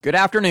Good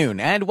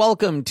afternoon and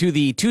welcome to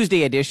the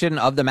Tuesday edition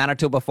of the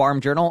Manitoba Farm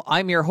Journal.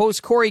 I'm your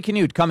host, Corey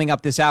Canute. Coming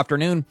up this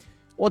afternoon,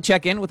 we'll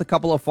check in with a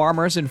couple of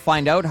farmers and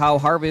find out how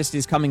harvest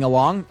is coming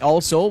along.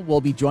 Also,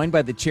 we'll be joined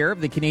by the chair of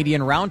the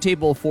Canadian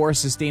Roundtable for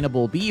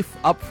Sustainable Beef.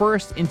 Up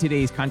first in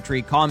today's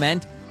Country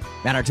Comment,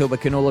 Manitoba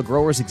Canola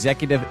Growers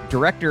Executive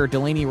Director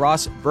Delaney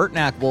Ross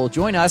Burtnak will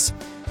join us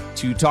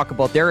to talk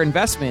about their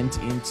investment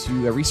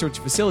into a research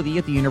facility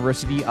at the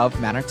University of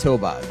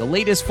Manitoba. The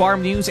latest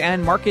farm news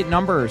and market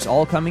numbers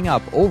all coming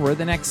up over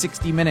the next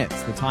 60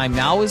 minutes. The time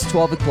now is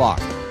 12 o'clock.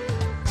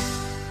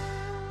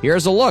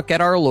 Here's a look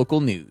at our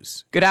local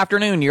news. Good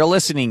afternoon. You're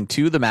listening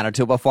to the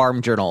Manitoba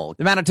Farm Journal.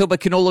 The Manitoba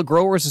Canola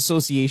Growers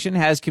Association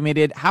has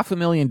committed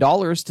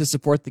 $500,000 to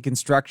support the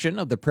construction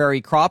of the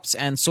Prairie Crops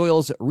and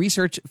Soils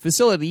Research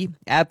Facility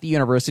at the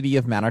University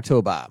of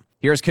Manitoba.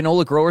 Here's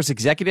Canola Growers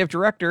Executive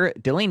Director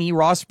Delaney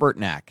Ross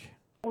Burtnak.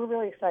 We're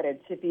really excited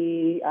to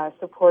be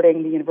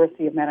supporting the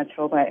University of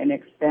Manitoba in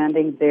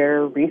expanding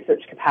their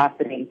research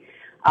capacity.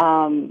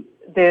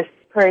 This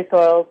Prairie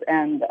Soils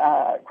and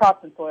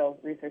Crops and Soils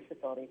Research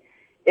Facility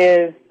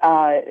is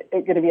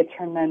going to be a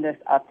tremendous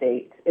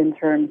update in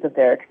terms of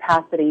their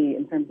capacity,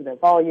 in terms of their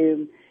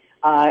volume,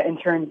 in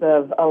terms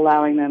of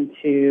allowing them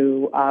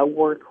to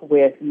work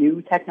with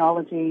new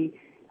technology,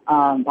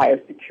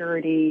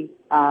 biosecurity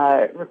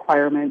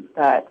requirements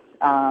that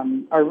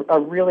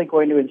are really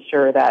going to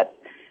ensure that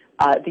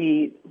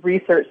the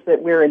research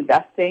that we're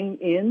investing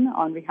in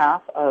on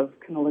behalf of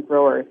canola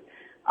growers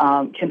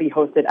can be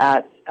hosted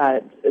at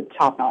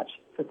top-notch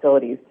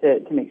facilities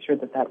to make sure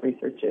that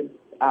research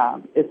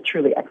is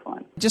truly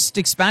excellent. Just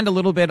expand a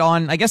little bit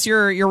on, I guess,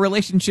 your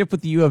relationship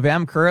with the U of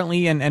M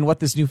currently and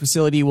what this new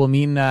facility will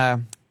mean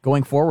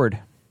going forward.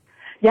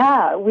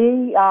 Yeah,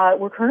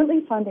 we're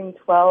currently funding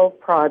 12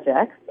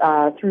 projects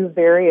through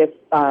various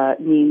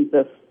means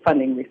of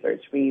funding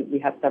research. We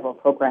have several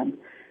programs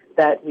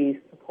that we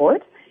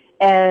support,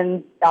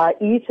 and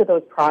each of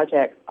those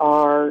projects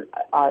are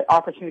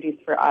opportunities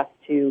for us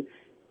to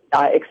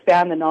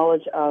expand the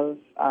knowledge of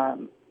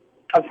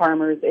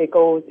farmers. It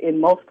goes in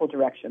multiple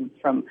directions,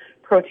 from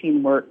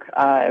protein work,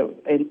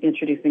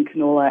 introducing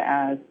canola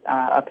as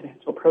a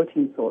potential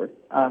protein source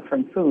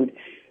from food,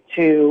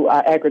 to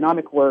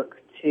agronomic work,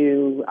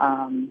 to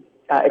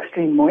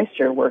extreme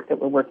moisture work that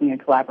we're working in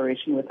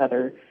collaboration with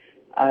other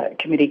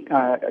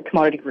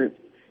commodity groups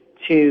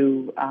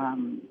to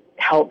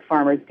help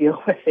farmers deal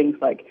with things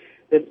like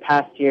this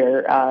past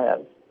year,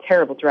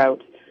 terrible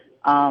drought,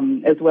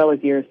 as well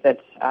as years that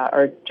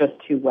are just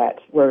too wet.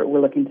 We're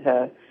looking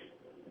to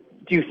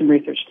do some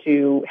research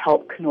to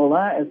help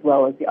canola as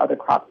well as the other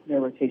crops in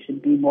their rotation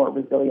be more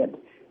resilient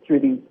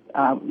through these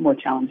more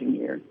challenging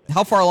years.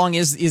 How far along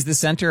is the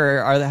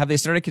center? Have they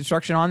started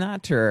construction on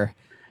that, or?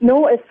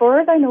 No, as far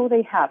as I know,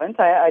 they haven't.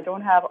 I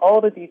don't have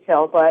all the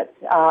details, but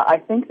I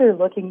think they're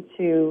looking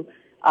to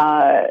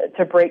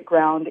break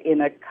ground in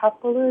a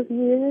couple of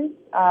years,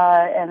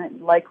 and it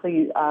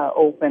likely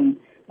open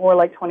more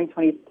like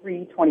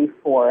 2023,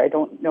 24. I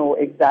don't know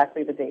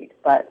exactly the date,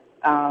 but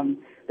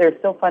they're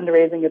still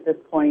fundraising at this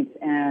point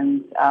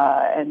and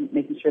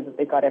making sure that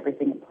they've got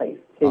everything in place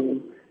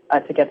to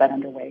get that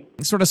underway.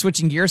 Sort of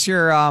switching gears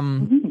here,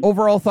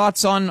 overall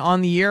thoughts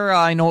on the year?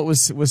 I know it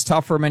was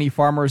tough for many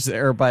farmers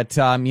there, but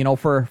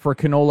for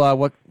canola,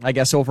 what, I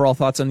guess, overall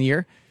thoughts on the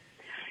year?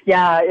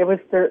 Yeah, it was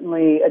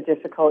certainly a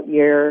difficult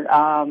year.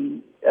 A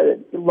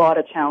lot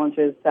of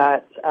challenges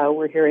that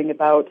we're hearing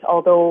about,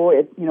 although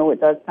it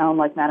does sound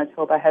like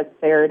Manitoba has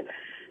fared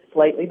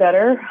slightly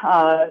better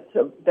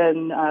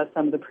than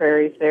some of the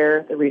prairies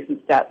there. The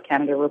recent Stats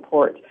Canada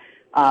report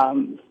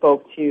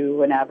spoke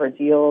to an average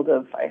yield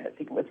of, I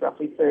think it was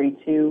roughly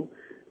 32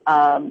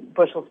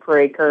 bushels per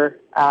acre,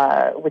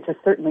 which is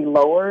certainly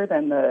lower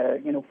than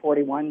the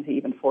 41 to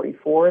even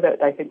 44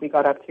 that I think we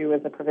got up to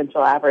as a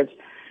provincial average.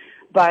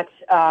 But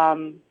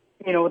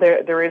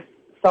there is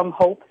some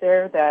hope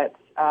there that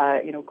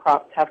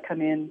crops have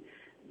come in.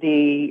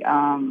 The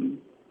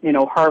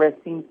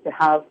harvest seems to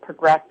have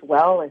progressed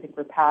well. I think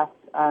we're past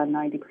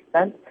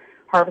 90%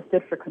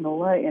 harvested for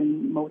canola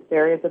in most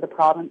areas of the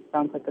province.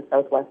 Sounds like the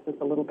Southwest is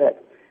a little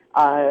bit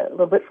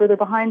further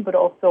behind, but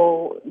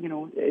also,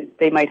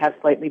 they might have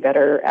slightly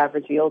better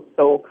average yields.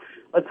 So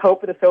let's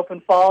hope this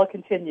open fall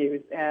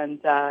continues and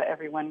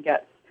everyone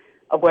gets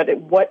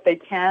what they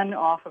can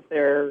off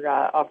their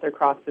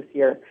crops this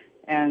year,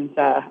 and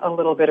a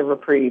little bit of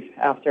reprieve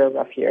after a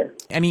rough year.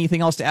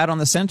 Anything else to add on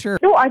the center?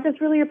 No, I just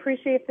really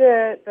appreciate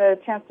the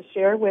chance to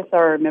share with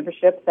our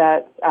membership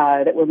that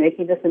we're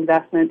making this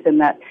investment, and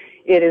that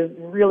it is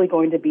really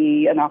going to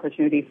be an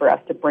opportunity for us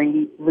to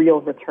bring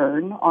real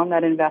return on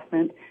that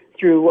investment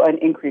through an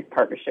increased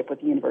partnership with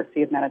the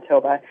University of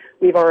Manitoba.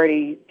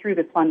 Through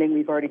this funding,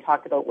 we've already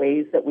talked about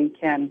ways that we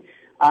can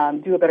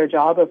do a better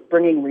job of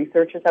bringing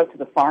researchers out to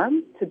the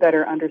farm to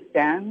better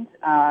understand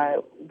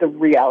the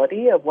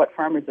reality of what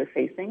farmers are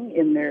facing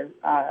in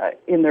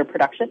their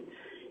production,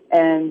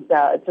 and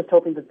just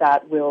hoping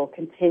that will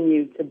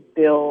continue to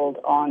build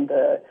on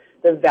the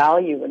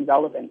value and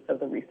relevance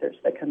of the research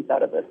that comes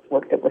out of this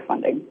work that we're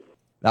funding.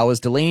 That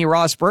was Delaney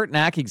Ross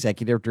Burtnack,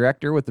 Executive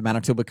Director with the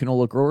Manitoba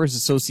Canola Growers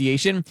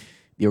Association.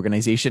 The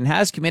organization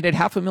has committed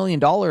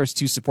 $500,000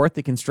 to support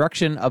the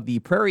construction of the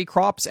Prairie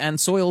Crops and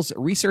Soils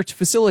Research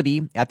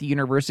Facility at the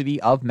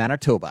University of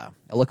Manitoba.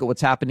 A look at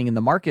what's happening in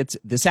the markets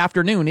this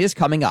afternoon is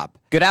coming up.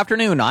 Good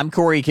afternoon, I'm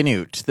Corey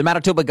Canute. The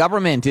Manitoba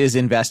government is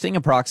investing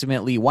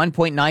approximately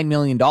 $1.9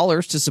 million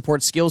to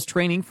support skills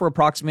training for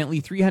approximately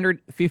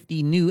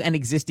 350 new and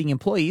existing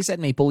employees at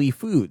Maple Leaf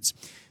Foods.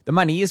 The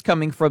money is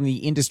coming from the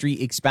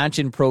Industry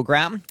Expansion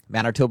Program.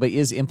 Manitoba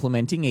is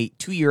implementing a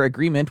 2-year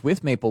agreement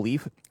with Maple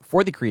Leaf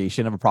for the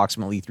creation of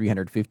approximately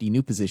 350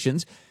 new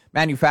positions.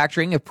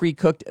 Manufacturing of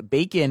pre-cooked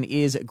bacon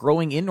is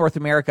growing in North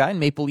America, and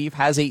Maple Leaf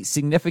has a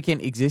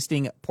significant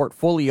existing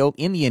portfolio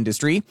in the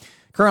industry.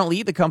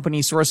 Currently, the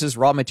company sources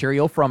raw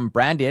material from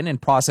Brandon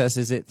and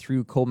processes it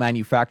through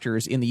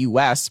co-manufacturers in the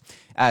U.S.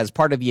 As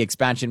part of the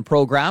expansion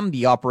program,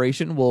 the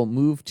operation will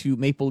move to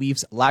Maple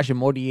Leaf's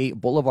Lagimodiere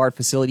Boulevard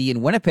facility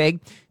in Winnipeg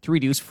to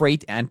reduce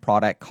freight and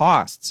product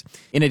costs.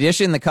 In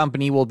addition, the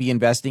company will be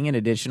investing an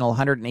additional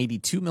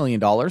 $182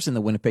 million in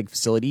the Winnipeg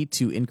facility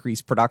to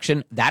increase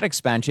production. That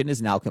expansion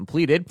is now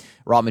completed.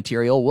 Raw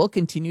material will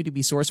continue to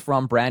be sourced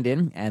from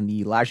Brandon, and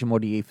the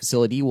Lagimodiere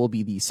facility will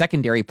be the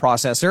secondary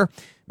processor.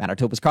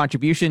 Manitoba's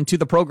contribution to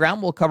the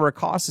program will cover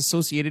costs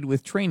associated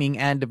with training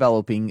and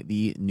developing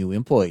the new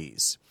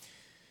employees.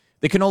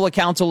 The Canola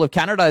Council of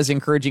Canada is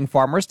encouraging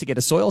farmers to get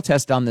a soil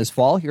test done this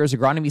fall. Here's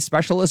agronomy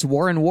specialist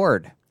Warren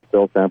Ward.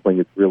 Soil sampling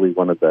is really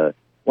one of the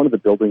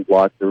building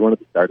blocks, or one of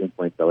the starting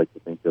points I like to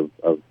think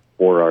of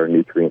for our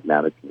nutrient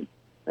management.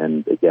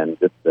 And again,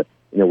 just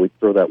we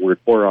throw that word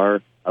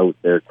 4R out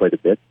there quite a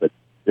bit, but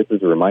this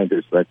is a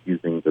reminder. So that's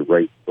using the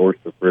right source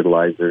of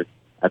fertilizer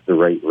at the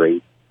right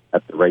rate,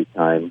 at the right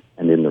time,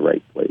 and in the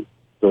right place.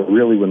 So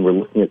really, when we're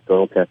looking at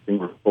soil testing,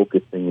 we're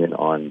focusing in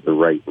on the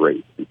right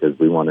rate, because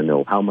we want to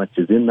know how much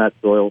is in that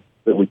soil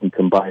so that we can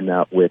combine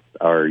that with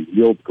our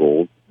yield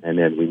goals, and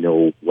then we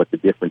know what the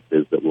difference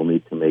is that we'll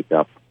need to make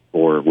up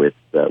for with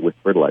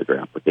fertilizer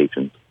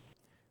applications.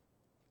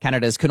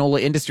 Canada's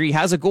canola industry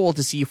has a goal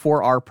to see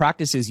 4R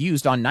practices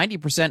used on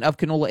 90% of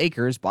canola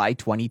acres by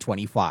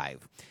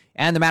 2025.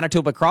 And the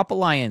Manitoba Crop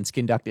Alliance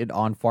conducted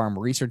on-farm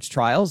research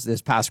trials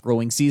this past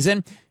growing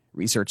season.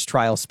 Research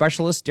trial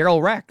specialist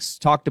Daryl Rex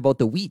talked about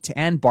the wheat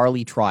and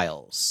barley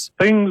trials.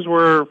 Things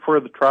were, for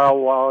the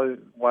trial-wise,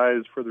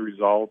 for the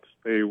results,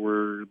 they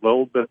were a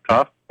little bit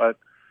tough, but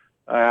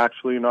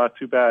actually not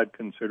too bad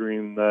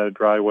considering the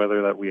dry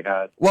weather that we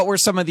had. What were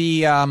some of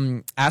the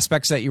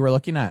aspects that you were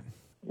looking at?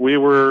 We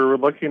were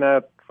looking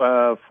at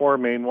 4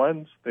 main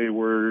ones. They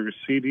were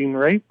seeding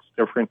rates,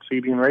 different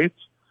seeding rates,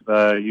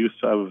 the use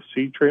of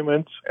seed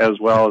treatments, as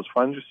well as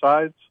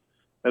fungicides,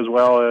 as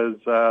well as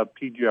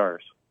PGRs.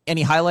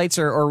 Any highlights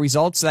or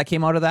results that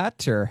came out of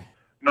that? Or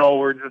no,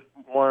 we're just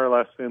more or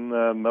less in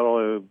the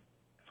middle of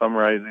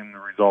summarizing the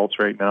results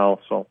right now.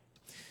 So,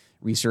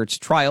 research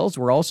trials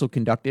were also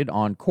conducted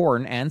on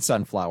corn and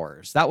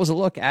sunflowers. That was a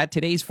look at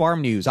today's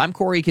farm news. I'm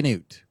Corey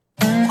Canute.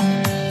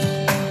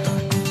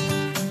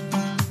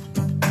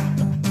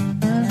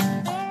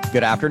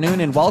 Good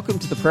afternoon and welcome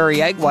to the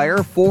Prairie Ag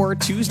Wire for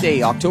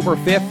Tuesday, October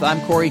 5th. I'm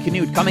Corey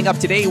Canute. Coming up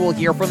today, we'll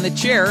hear from the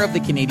chair of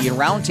the Canadian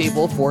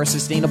Roundtable for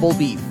Sustainable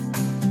Beef.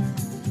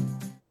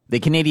 The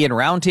Canadian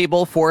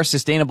Roundtable for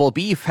Sustainable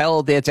Beef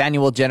held its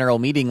annual general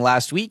meeting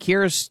last week.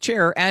 Here's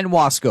Chair Ann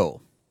Wasco.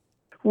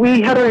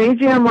 We had our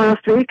AGM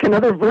last week,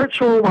 another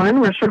virtual one.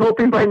 We're sure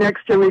hoping by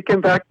next year we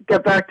can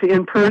get back to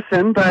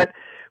in-person, but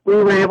we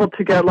were able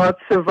to get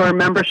lots of our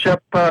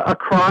membership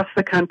across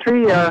the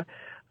country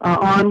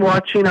on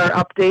watching our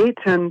update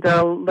and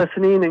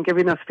listening and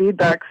giving us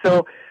feedback.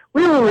 So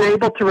we were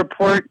able to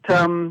report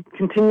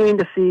continuing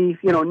to see,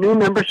 new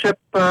membership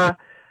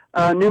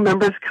new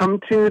members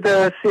come to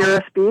the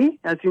CRSB.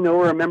 As you know,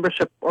 we're a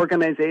membership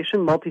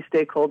organization,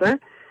 multi-stakeholder.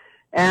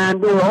 And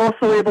we were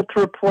also able to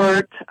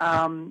report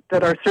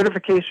that our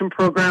certification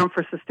program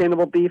for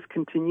sustainable beef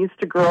continues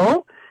to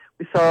grow.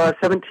 We saw a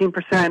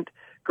 17%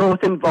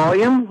 growth in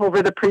volume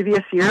over the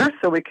previous year,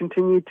 so we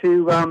continue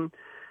to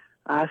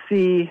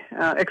see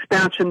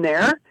expansion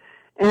there.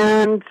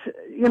 And,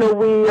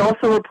 we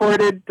also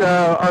reported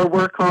our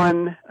work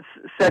on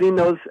setting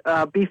those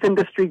beef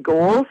industry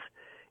goals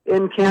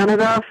in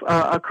Canada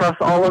across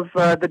all of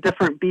the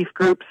different beef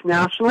groups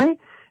nationally.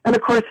 And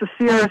of course, the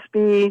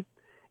CRSB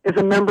is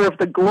a member of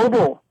the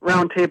Global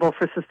Roundtable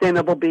for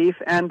Sustainable Beef,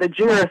 and the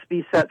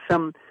GRSB set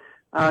some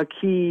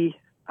key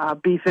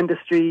beef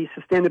industry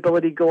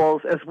sustainability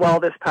goals as well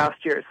this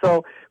past year.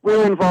 So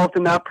we're involved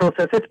in that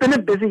process. It's been a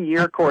busy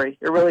year, Corey.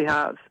 It really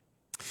has.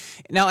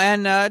 Now,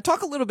 and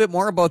talk a little bit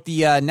more about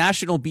the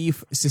National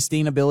Beef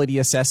Sustainability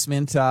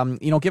Assessment.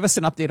 Give us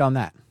an update on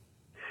that.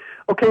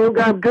 Okay,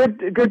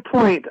 good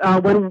point.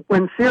 When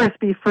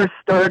CRSB first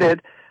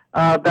started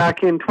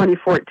back in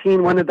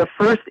 2014, one of the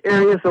first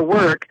areas of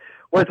work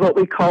was what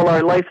we call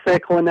our life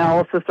cycle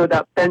analysis, or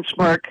that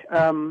benchmark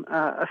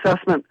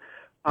assessment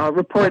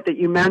report that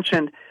you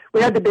mentioned. We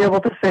had to be able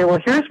to say, well,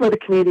 here's where the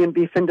Canadian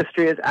beef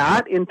industry is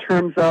at in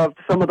terms of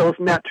some of those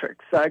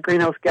metrics,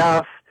 greenhouse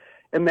gas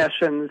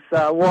emissions,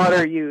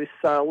 water use,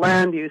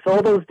 land use,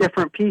 all those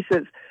different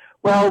pieces.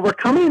 Well, we're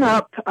coming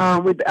up,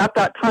 at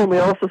that time we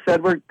also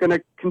said we're going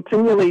to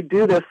continually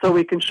do this so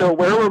we can show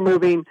where we're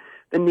moving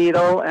the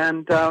needle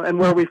and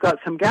where we've got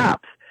some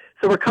gaps.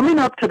 So we're coming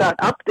up to that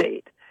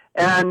update.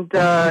 And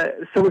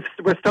so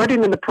we're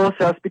starting in the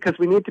process because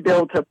we need to be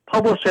able to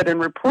publish it and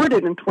report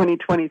it in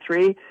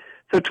 2023.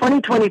 So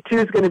 2022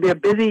 is going to be a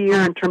busy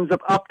year in terms of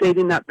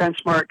updating that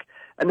benchmark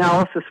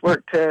analysis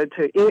work to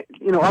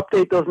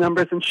update those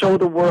numbers and show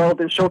the world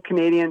and show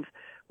Canadians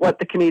what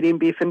the Canadian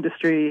beef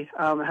industry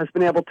has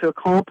been able to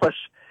accomplish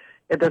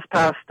in this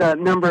past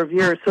number of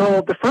years.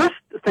 So the first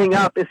thing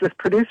up is this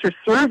producer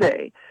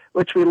survey,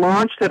 which we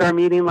launched at our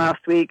meeting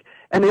last week,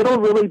 and it'll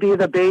really be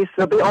the base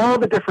of all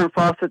the different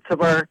facets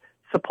of our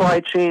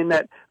supply chain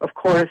that, of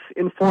course,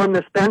 inform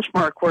this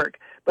benchmark work.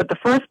 But the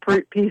first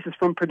piece is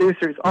from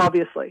producers,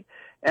 obviously.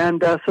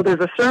 And so there's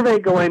a survey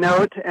going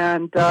out,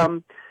 and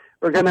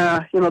we're going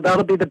to,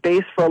 that'll be the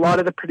base for a lot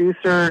of the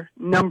producer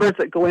numbers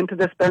that go into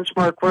this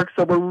benchmark work.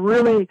 So we're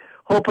really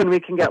hoping we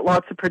can get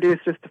lots of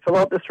producers to fill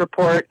out this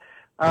report.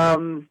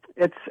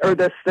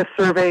 This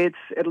survey.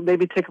 It'll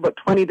maybe take about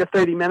 20 to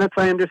 30 minutes,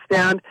 I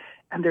understand,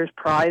 and there's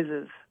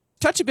prizes.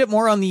 Touch a bit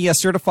more on the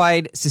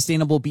Certified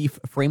Sustainable Beef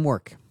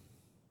Framework.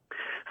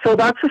 So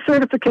that's the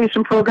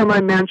certification program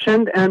I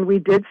mentioned, and we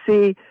did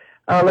see,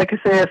 like I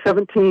say, a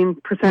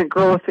 17%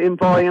 growth in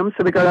volume.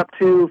 So we got up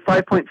to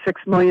 5.6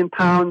 million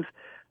pounds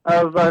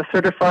of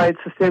certified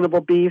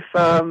sustainable beef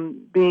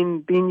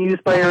being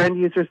used by our end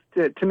users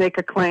to make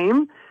a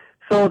claim.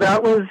 So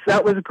that was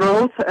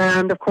growth,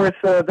 and of course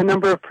the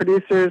number of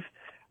producers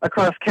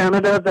across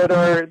Canada that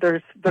are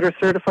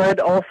certified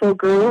also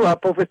grew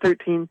up over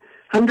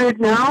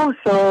 1,300 now.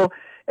 So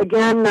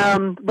again,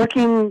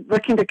 looking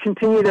to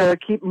continue to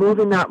keep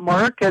moving that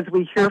mark as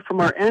we hear from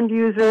our end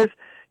users,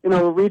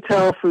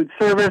 retail, food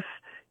service,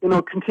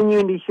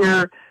 continuing to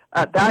hear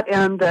at that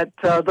end that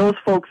those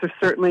folks are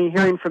certainly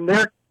hearing from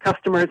their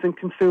customers and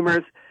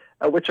consumers,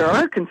 which are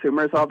our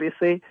consumers,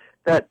 obviously,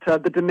 that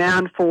the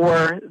demand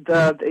for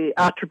the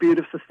attribute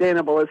of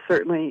sustainable is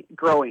certainly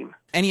growing.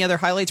 Any other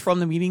highlights from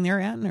the meeting there,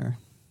 Anne? Or?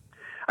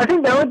 I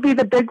think that would be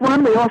the big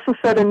one. We also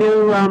said a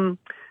new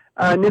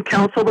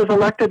council was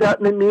elected at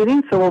the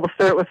meeting, so we'll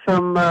start with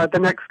some the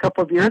next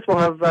couple of years. We'll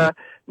have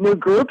new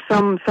groups,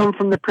 some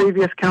from the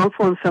previous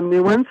council and some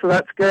new ones, so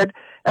that's good.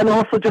 And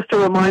also just a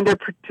reminder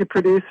to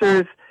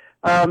producers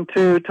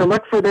to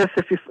look for this.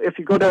 If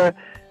you go to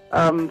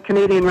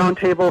Canadian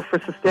Roundtable for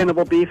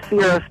Sustainable Beef,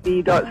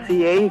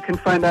 CRSB.ca, you can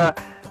find a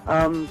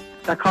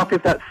copy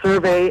of that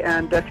survey,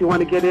 and if you want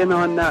to get in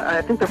on,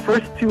 I think the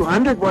first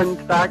 200 ones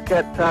back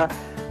at a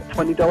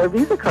 $20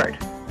 Visa card.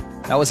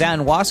 That was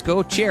Anne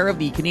Wasco, chair of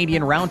the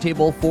Canadian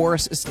Roundtable for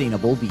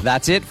Sustainable Beef.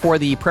 That's it for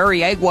the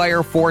Prairie Ag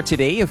Wire for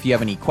today. If you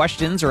have any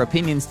questions or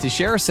opinions to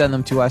share, send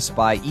them to us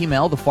by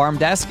email,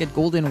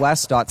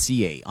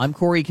 thefarmdesk@goldenwest.ca. I'm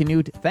Corey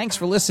Canute. Thanks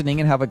for listening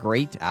and have a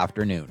great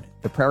afternoon.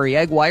 The Prairie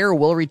Ag Wire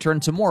will return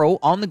tomorrow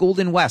on the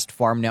Golden West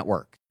Farm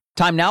Network.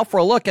 Time now for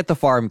a look at the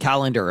farm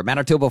calendar.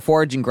 Manitoba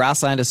Forage and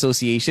Grassland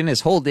Association is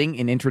holding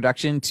an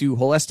Introduction to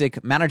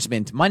Holistic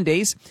Management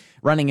Mondays,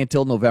 running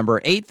until November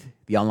 8th.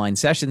 The online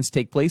sessions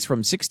take place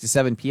from 6 to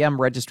 7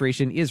 p.m.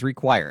 Registration is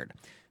required.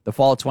 The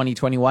Fall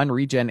 2021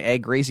 Regen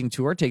Ag Grazing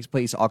Tour takes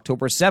place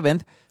October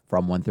 7th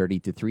from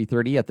 1:30 to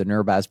 3:30 at the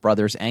Nurbaz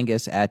Brothers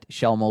Angus at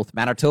Shellmouth,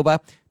 Manitoba.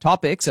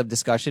 Topics of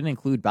discussion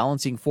include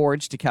balancing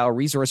forage to cow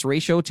resource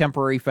ratio,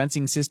 temporary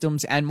fencing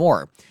systems, and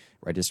more.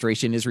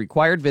 Registration is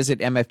required. Visit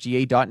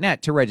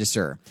mfga.net to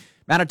register.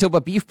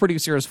 Manitoba Beef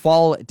Producers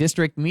Fall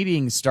District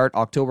meetings start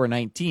October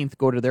 19th.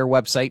 Go to their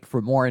website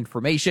for more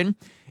information.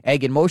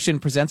 Ag in Motion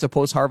presents a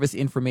post-harvest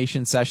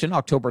information session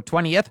October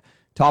 20th.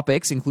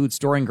 Topics include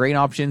storing grain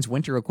options,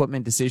 winter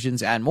equipment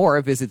decisions, and more.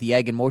 Visit the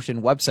Ag in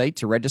Motion website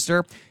to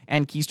register.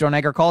 And Keystone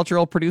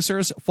Agricultural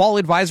Producers Fall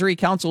Advisory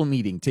Council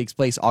meeting takes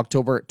place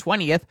October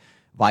 20th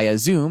via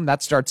Zoom.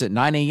 That starts at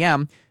 9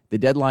 a.m. The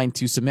deadline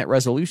to submit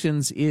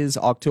resolutions is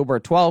October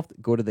 12th.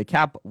 Go to the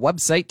CAP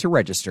website to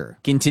register.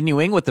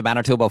 Continuing with the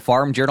Manitoba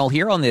Farm Journal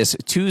here on this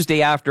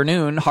Tuesday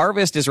afternoon,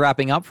 harvest is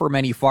wrapping up for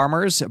many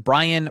farmers.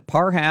 Brian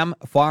Parham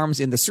farms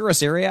in the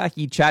Souris area.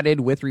 He chatted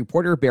with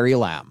reporter Barry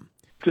Lamb.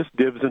 Just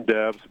dibs and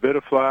dabs, a bit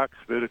of flax,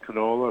 a bit of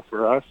canola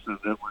for us, and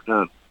then we're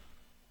done.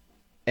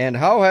 And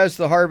how has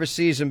the harvest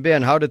season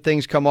been? How did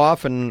things come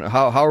off, and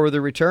how are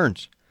the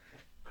returns?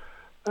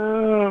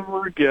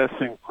 We're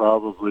guessing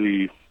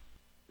probably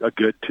a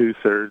good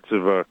 2/3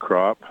 of a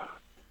crop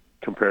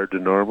compared to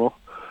normal.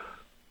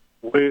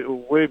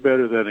 Way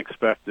better than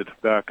expected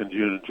back in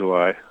June and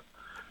July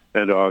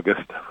and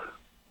August.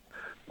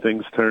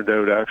 Things turned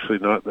out actually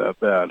not that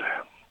bad.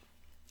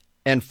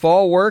 And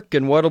fall work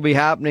and what will be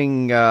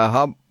happening,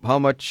 how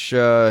much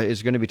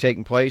is going to be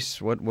taking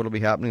place? What will be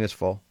happening this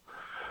fall?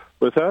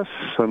 With us,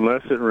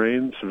 unless it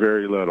rains,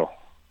 very little.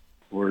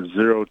 We're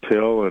zero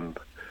till, and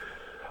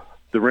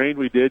the rain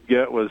we did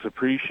get was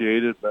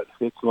appreciated, but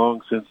it's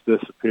long since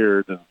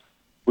disappeared, and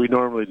we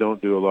normally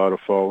don't do a lot of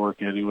fall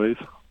work anyways.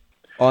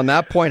 On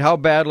that point, how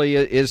badly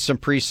is some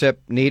precip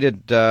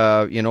needed,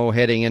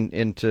 heading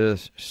into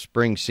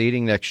spring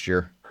seeding next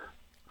year?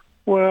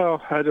 Well,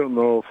 I don't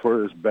know if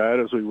we're as bad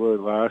as we were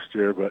last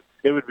year, but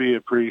it would be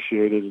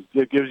appreciated.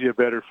 It gives you a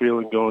better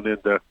feeling going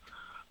into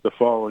the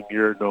following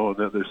year, knowing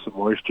that there's some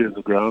moisture in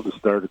the ground to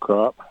start a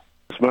crop.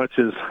 As much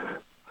as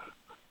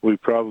we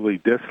probably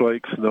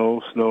dislike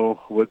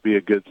snow would be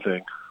a good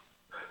thing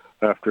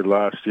after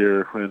last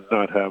year and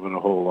not having a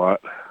whole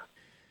lot.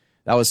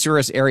 That was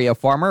Souris area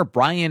farmer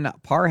Brian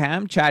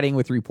Parham chatting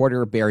with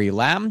reporter Barry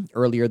Lamb.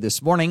 Earlier this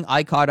morning,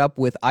 I caught up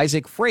with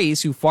Isaac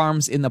Fraze, who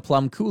farms in the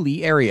Plum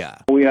Coulee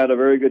area. We had a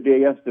very good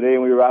day yesterday,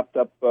 and we wrapped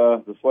up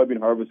the soybean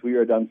harvest. We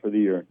are done for the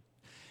year.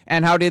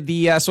 And how did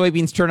the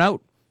soybeans turn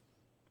out?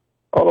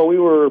 Although we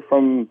were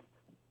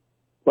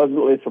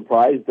pleasantly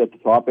surprised at the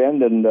top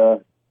end, and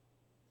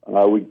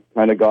we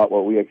kind of got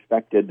what we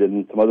expected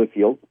in some other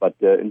fields. But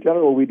in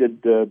general, we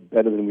did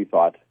better than we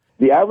thought.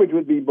 The average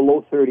would be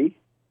below 30.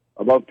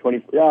 Above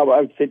 20, I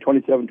would say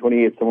 27,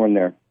 28, somewhere in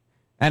there.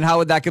 And how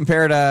would that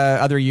compare to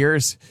other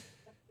years?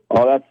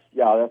 Oh, that's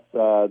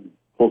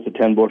close to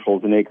 10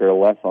 bushels an acre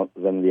less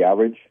than the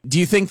average. Do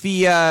you think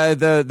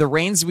the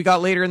rains we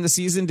got later in the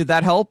season, did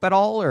that help at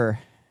all, or?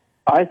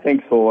 I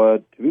think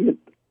so. To me,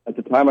 at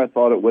the time, I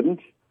thought it wouldn't.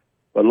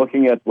 But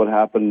looking at what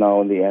happened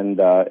now in the end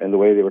and the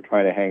way they were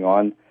trying to hang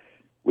on,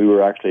 we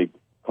were actually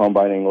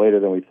combining later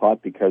than we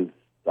thought because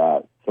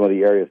some of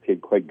the areas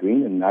stayed quite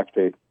green and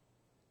actually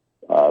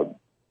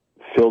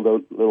filled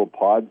out little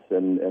pods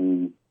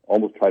and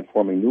almost tried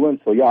forming new ones.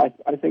 So, yeah,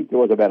 I think there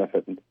was a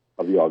benefit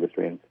of the August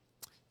rains.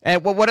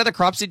 And what other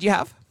crops did you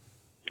have?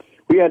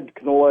 We had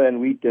canola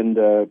and wheat and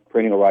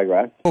perennial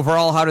ryegrass.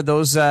 Overall, how did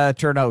those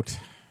turn out?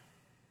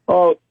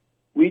 Oh,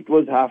 wheat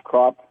was half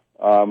crop.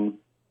 Canola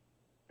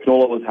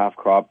was half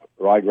crop.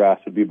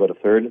 Ryegrass would be about a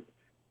third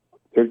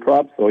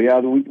crop. So,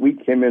 yeah, the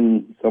wheat came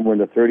in somewhere in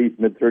the 30s,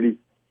 mid-30s,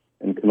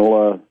 and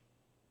canola,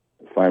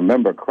 if I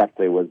remember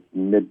correctly, was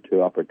mid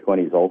to upper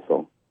 20s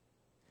also.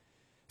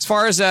 As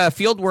far as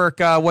field work,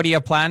 what do you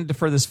have planned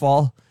for this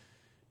fall?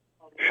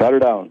 Shut her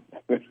down.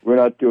 We're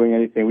not doing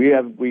anything. We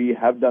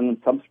have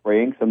done some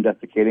spraying, some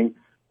desiccating,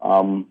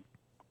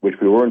 which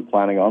we weren't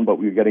planning on, but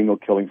we were getting no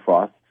killing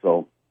frost.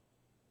 So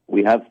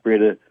we have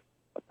sprayed a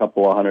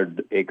couple of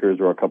 100 acres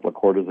or a couple of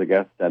quarters, I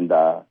guess. And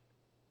at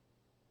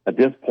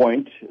this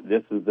point,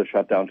 this is the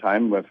shutdown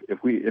time. If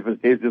it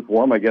stays this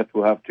warm, I guess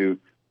we'll have to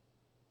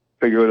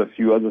figure out a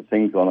few other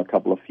things on a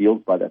couple of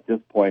fields. But at this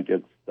point,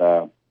 it's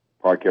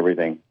park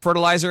everything.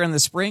 Fertilizer in the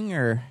spring,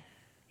 or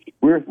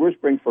we're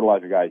spring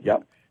fertilizer guys. Yeah.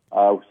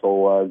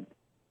 So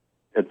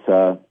it's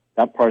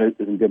that part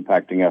isn't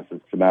impacting us.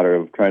 It's a matter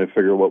of trying to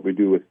figure out what we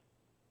do with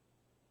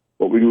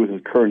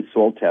the current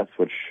soil tests,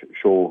 which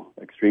show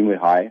extremely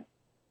high.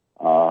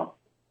 How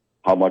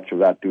much of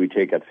that do we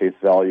take at face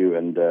value,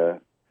 and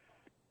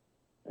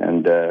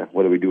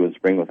what do we do in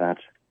spring with that?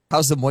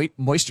 How's the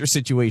moisture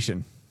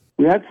situation?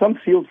 We had some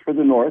fields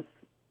further north.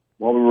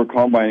 While we were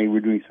combining, we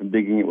were doing some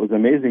digging. It was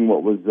amazing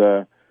what was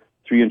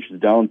 3 inches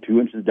down, 2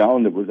 inches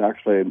down. It was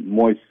actually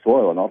moist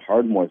soil, not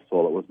hard moist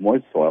soil. It was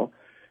moist soil,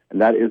 and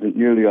that isn't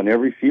nearly on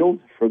every field.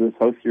 Further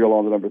south here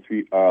along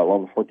the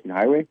along the 14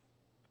 highway,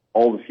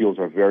 all the fields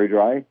are very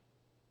dry.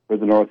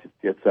 Further north,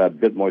 it's a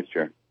bit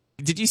moisture.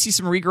 Did you see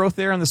some regrowth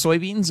there on the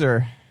soybeans,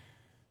 or?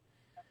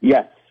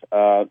 Yes,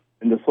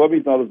 in the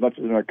soybeans not as much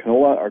as in our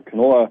canola. Our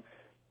canola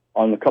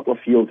on a couple of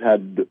fields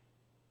had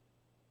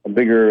a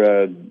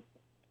bigger.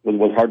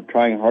 Was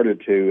trying harder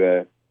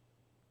to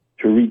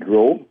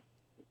regrow,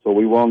 so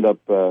we wound up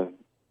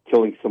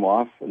killing some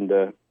off, and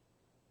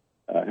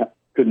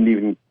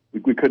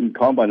we couldn't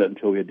combine it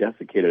until we had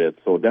desiccated it.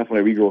 So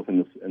definitely regrowth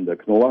in the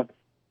canola,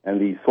 and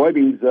the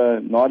soybeans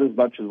not as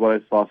much as what I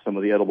saw some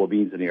of the edible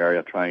beans in the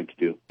area trying to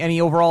do. Any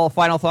overall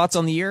final thoughts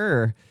on the year?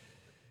 Or?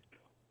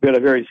 We had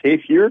a very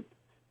safe year.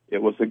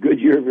 It was a good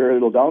year, very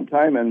little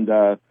downtime,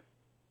 and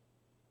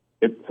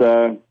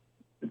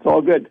it's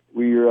all good.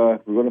 We're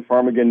going to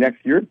farm again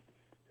next year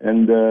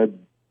and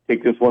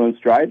take this one in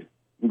stride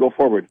and go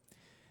forward.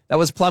 That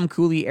was Plum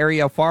Coulee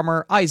area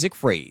farmer Isaac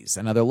Fraze.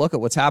 Another look at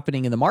what's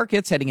happening in the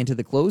markets heading into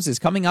the close is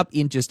coming up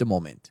in just a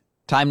moment.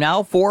 Time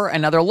now for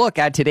another look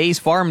at today's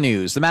farm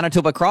news. The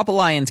Manitoba Crop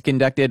Alliance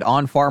conducted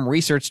on-farm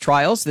research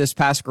trials this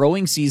past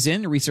growing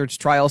season. Research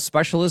trials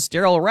specialist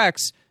Daryl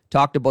Rex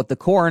talked about the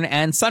corn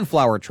and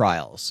sunflower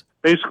trials.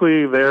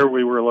 Basically, there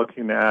we were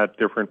looking at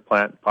different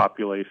plant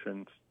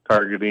populations,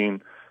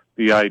 targeting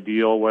the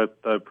ideal what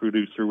the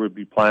producer would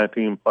be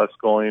planting, plus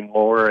going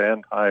lower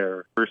and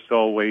higher. We're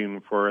still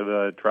waiting for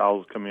the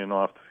trials coming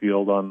off the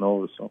field on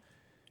those. So.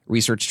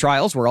 Research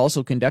trials were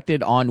also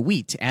conducted on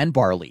wheat and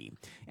barley.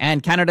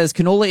 And Canada's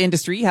canola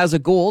industry has a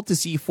goal to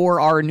see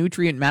 4R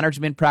nutrient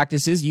management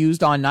practices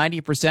used on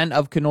 90%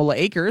 of canola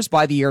acres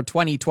by the year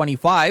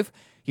 2025.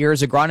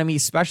 Here's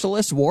agronomy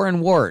specialist Warren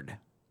Ward.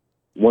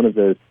 One of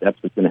the steps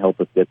that's going to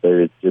help us get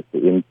there is just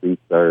to increase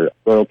our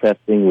soil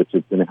testing, which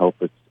is going to help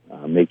us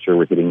make sure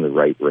we're hitting the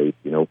right rate.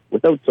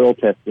 Without soil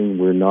testing,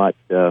 we're not,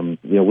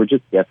 we're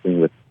just guessing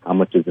with how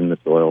much is in the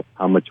soil,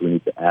 how much we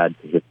need to add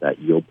to hit that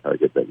yield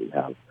target that we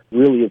have.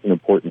 really is an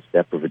important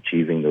step of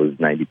achieving those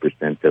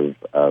 90%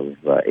 of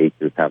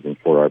acres having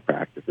 4R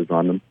practices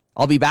on them.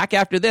 I'll be back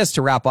after this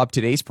to wrap up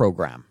today's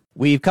program.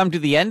 We've come to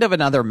the end of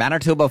another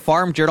Manitoba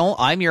Farm Journal.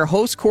 I'm your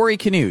host, Corey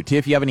Canute.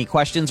 If you have any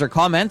questions or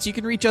comments, you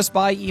can reach us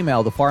by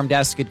email,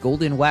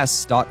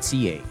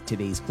 thefarmdesk@goldenwest.ca.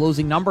 Today's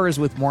closing numbers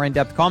with more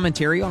in-depth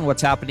commentary on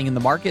what's happening in the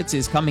markets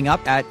is coming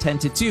up at 10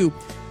 to 2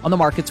 on the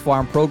Markets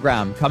Farm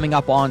program. Coming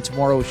up on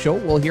tomorrow's show,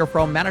 we'll hear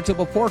from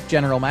Manitoba Pork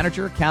General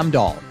Manager Cam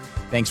Dahl.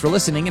 Thanks for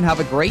listening and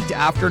have a great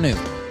afternoon.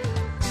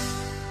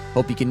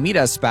 Hope you can meet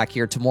us back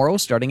here tomorrow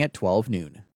starting at 12 noon.